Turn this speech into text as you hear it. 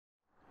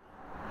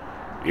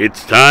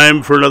It's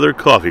time for another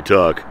coffee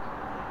talk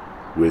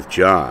with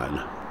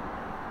John.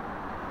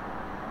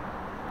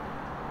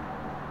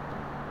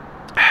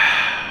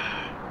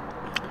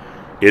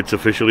 It's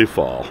officially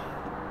fall,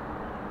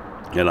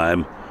 and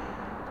I'm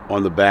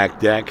on the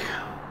back deck.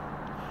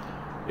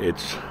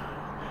 It's,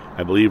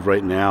 I believe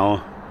right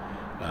now,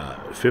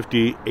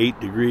 58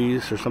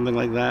 degrees or something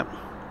like that.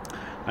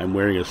 I'm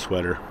wearing a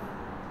sweater.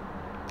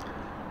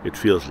 It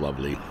feels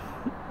lovely.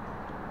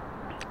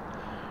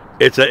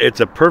 It's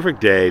a perfect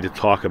day to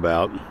talk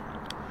about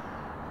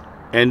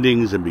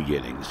endings and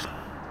beginnings.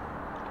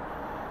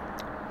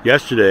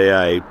 Yesterday,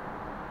 I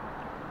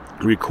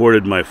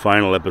recorded my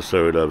final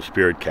episode of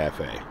Spirit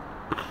Cafe,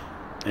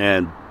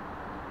 and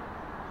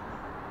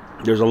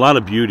there's a lot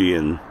of beauty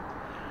in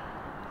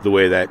the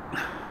way that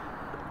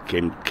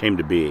came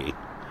to be.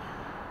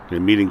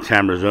 And meeting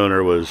Tamara's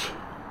owner was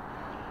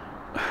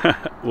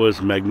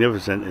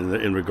magnificent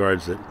in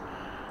regards that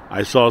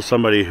I saw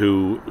somebody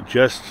who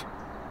just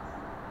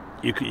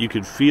you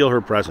could feel her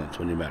presence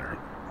when you met her.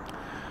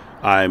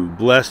 I'm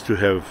blessed to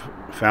have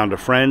found a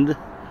friend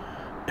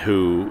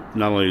who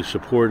not only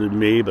supported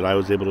me, but I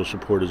was able to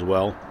support as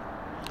well.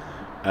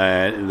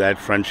 And that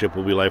friendship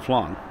will be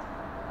lifelong.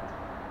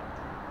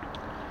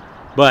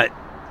 But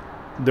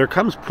there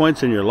comes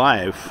points in your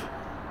life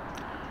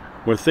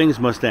where things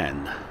must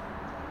end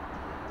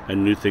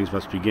and new things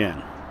must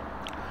begin.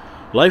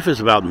 Life is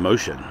about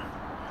motion.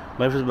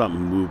 Life is about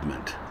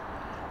movement.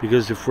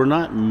 Because if we're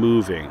not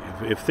moving,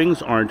 if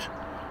things aren't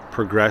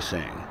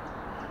progressing,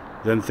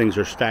 then things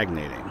are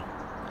stagnating.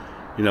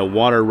 You know,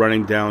 water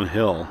running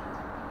downhill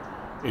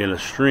in a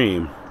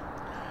stream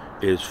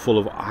is full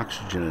of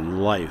oxygen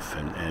and life,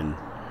 and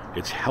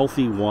it's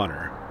healthy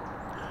water.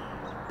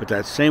 But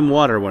that same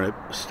water, when it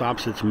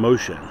stops its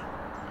motion,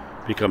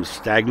 becomes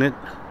stagnant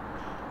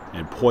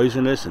and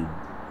poisonous, and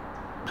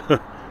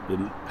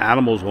the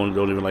animals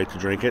don't even like to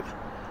drink it,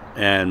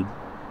 and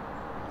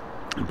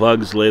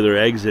bugs lay their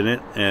eggs in it,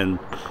 and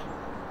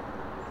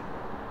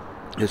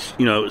it's,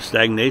 you know,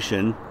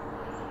 stagnation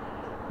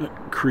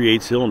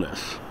creates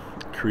illness,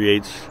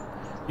 creates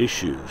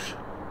issues.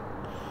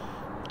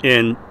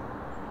 And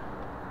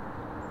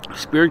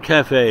Spirit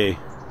Cafe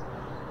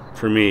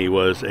for me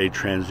was a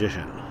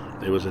transition.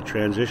 It was a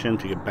transition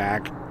to get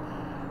back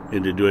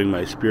into doing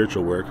my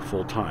spiritual work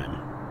full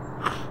time.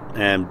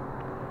 And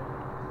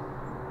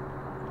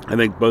I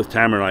think both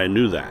Tamara and I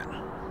knew that.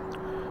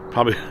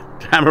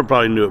 Tamara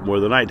probably knew it more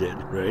than I did,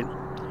 right?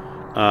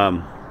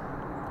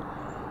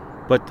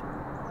 But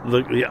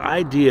the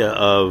idea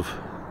of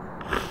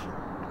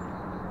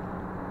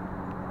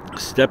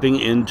stepping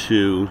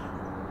into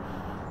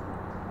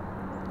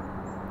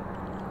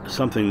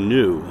something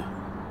new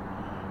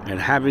and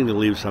having to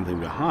leave something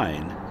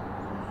behind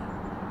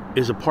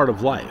is a part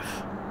of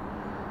life.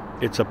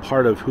 It's a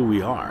part of who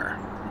we are,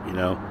 you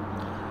know.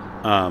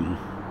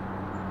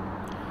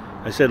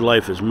 I said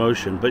life is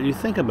motion, but you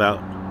think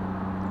about,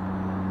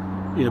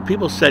 you know,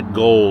 people set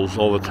goals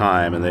all the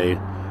time and they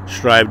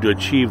strive to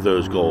achieve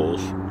those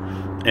goals,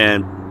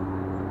 and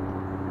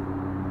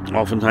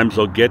oftentimes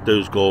they'll get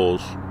those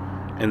goals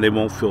and they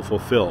won't feel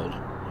fulfilled.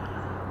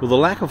 Well, the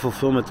lack of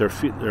fulfillment they're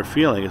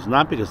feeling is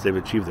not because they've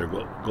achieved their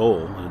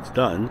goal and it's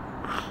done.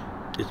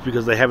 It's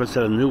because they haven't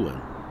set a new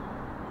one.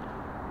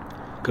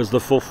 Because the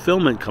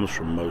fulfillment comes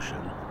from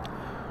motion.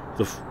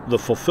 The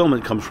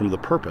fulfillment comes from the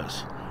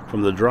purpose,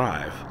 from the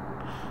drive.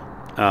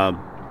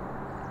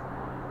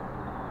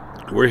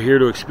 We're here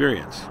to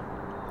experience.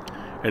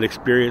 And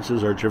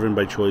experiences are driven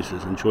by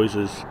choices, and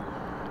choices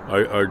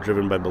are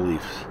driven by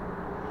beliefs.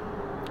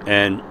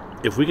 And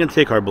if we can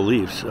take our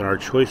beliefs and our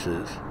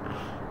choices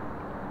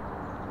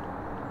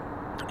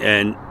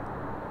and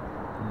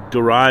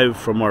derive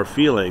from our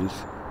feelings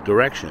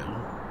direction,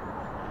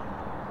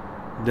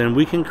 then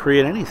we can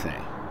create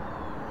anything.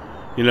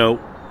 You know,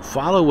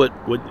 follow what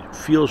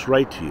feels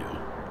right to you.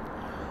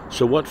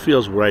 So what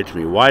feels right to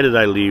me? Why did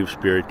I leave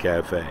Spirit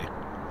Cafe?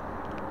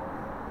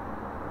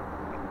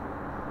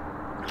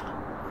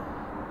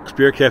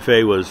 Spirit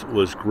Cafe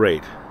was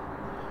great,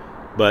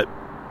 but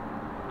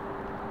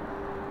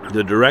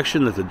the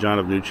direction that the John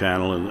of New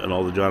channel and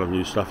all the John of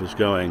New stuff is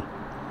going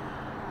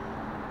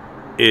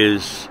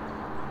is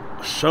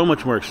so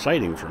much more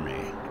exciting for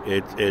me.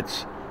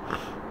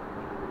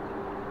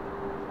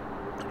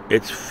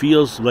 It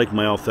feels like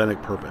my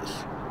authentic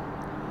purpose.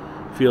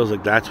 Feels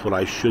like that's what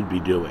I should be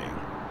doing.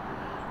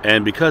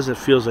 And because it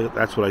feels like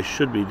that's what I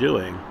should be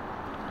doing,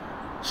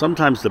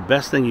 sometimes the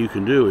best thing you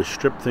can do is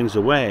strip things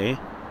away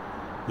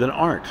that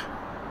aren't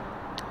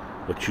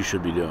what you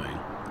should be doing.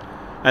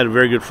 I have a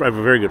very good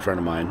friend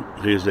of mine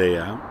who's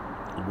a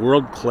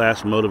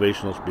world-class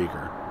motivational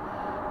speaker,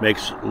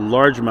 makes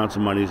large amounts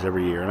of money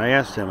every year. And I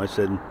asked him, I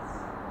said,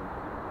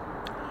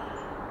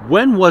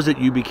 when was it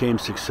you became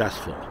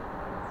successful?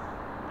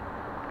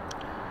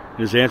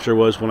 His answer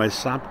was, when I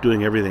stopped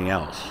doing everything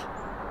else.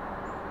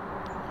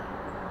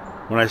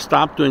 When I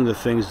stopped doing the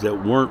things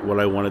that weren't what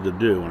I wanted to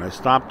do. When I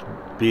stopped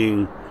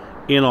being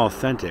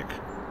inauthentic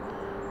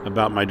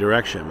about my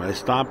direction. When I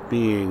stopped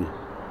being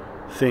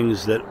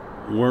things that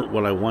weren't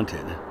what I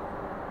wanted.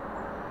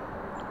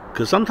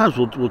 Because sometimes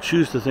we'll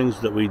choose the things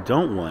that we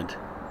don't want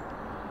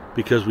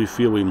because we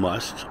feel we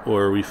must,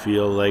 or we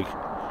feel like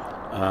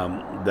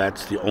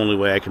that's the only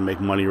way I can make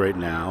money right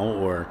now,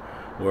 or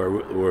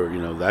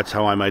that's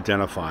how I'm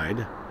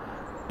identified.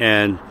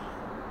 And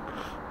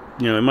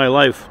in my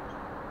life,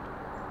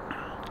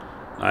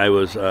 I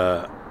was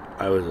a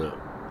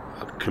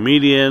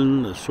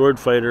comedian, a sword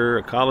fighter,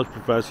 a college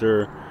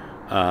professor,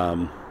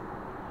 a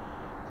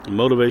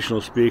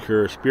motivational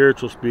speaker, a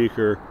spiritual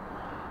speaker,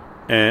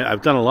 and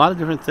I've done a lot of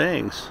different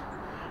things.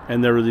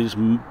 And there were these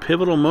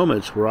pivotal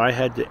moments where I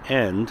had to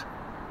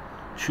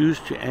choose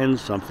to end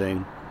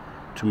something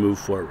to move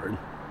forward.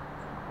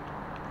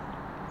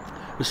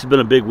 This has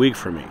been a big week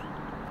for me.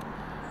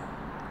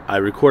 I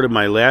recorded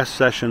my last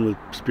session with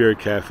Spirit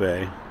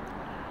Cafe,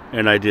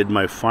 and I did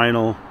my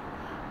final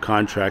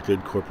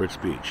contracted corporate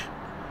speech.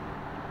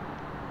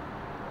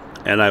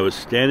 And I was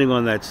standing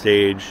on that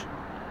stage,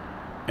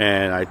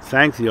 and I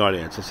thanked the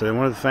audience. I said, I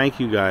want to thank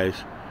you guys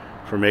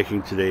for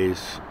making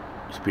today's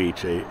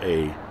speech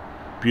a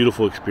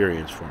beautiful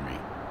experience for me.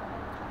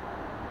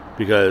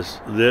 Because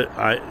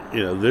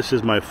this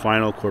is my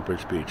final corporate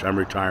speech. I'm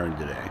retiring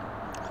today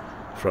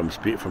from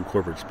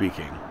corporate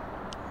speaking.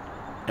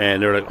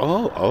 And they're like,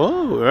 oh,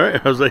 all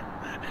right. I was like,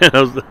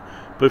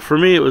 but for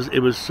me,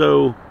 it was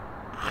so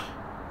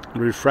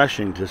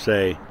refreshing to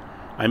say,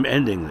 I'm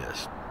ending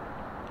this.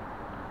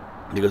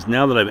 Because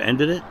now that I've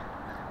ended it,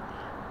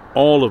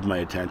 all of my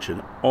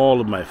attention,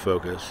 all of my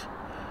focus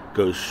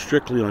goes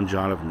strictly on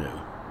John of New,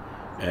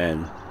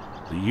 and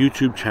the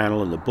YouTube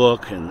channel and the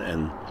book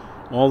and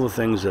all the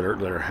things that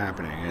are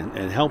happening,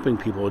 and helping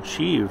people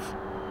achieve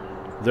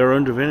their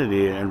own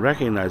divinity and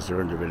recognize their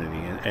own divinity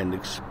and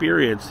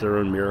experience their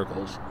own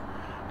miracles.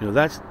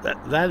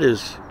 That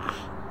is,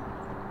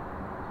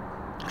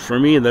 for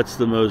me, that's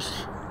the most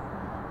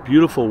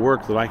beautiful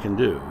work that I can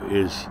do,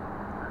 is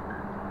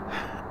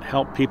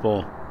help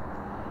people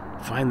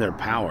find their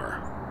power,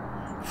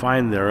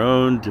 find their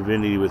own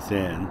divinity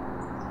within.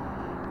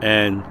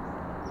 And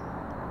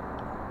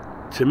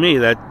to me,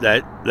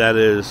 that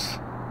is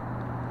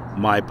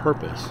my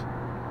purpose.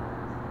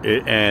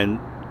 It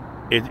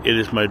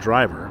is my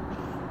driver.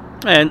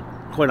 And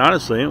quite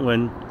honestly,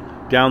 when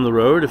down the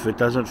road, if it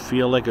doesn't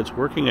feel like it's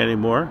working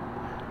anymore,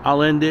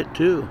 I'll end it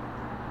too,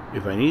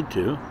 if I need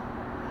to.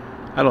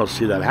 I don't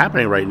see that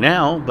happening right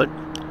now, but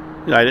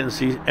I didn't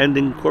see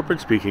ending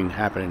corporate speaking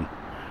happening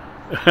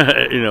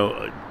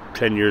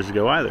 10 years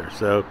ago either.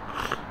 So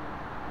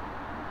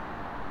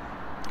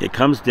it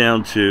comes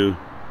down to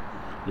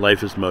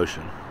life is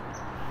motion,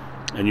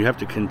 and you have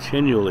to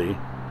continually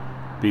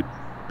be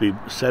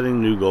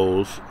setting new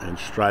goals and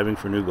striving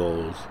for new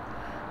goals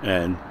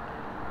and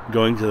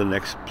going to the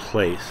next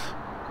place,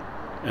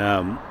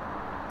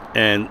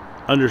 and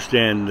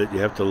understand that you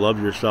have to love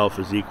yourself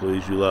as equally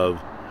as you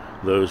love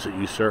those that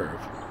you serve,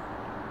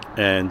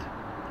 and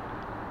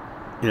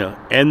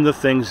end the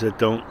things that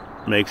don't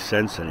make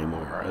sense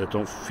anymore, that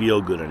don't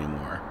feel good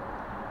anymore,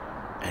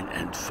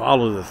 and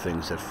follow the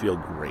things that feel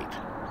great.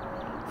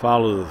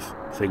 Follow the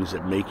things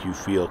that make you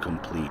feel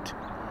complete.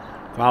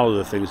 Follow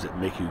the things that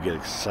make you get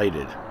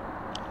excited,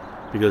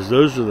 because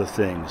those are the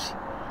things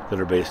that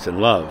are based in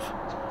love,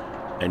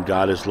 and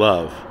God is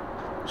love.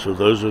 So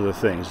those are the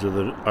things that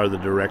are the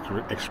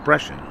direct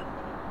expression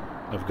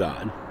of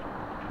God.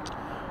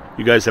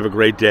 You guys have a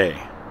great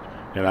day,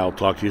 and I'll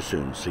talk to you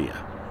soon. See ya.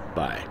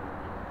 Bye.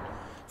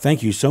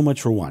 Thank you so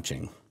much for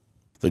watching.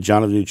 The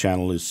John of New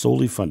channel is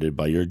solely funded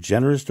by your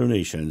generous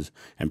donations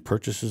and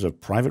purchases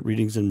of private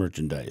readings and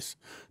merchandise.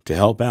 To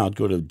help out,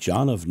 go to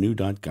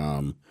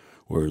johnofnew.com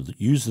or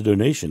use the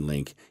donation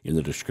link in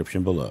the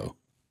description below.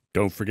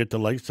 Don't forget to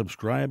like,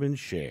 subscribe, and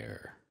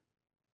share.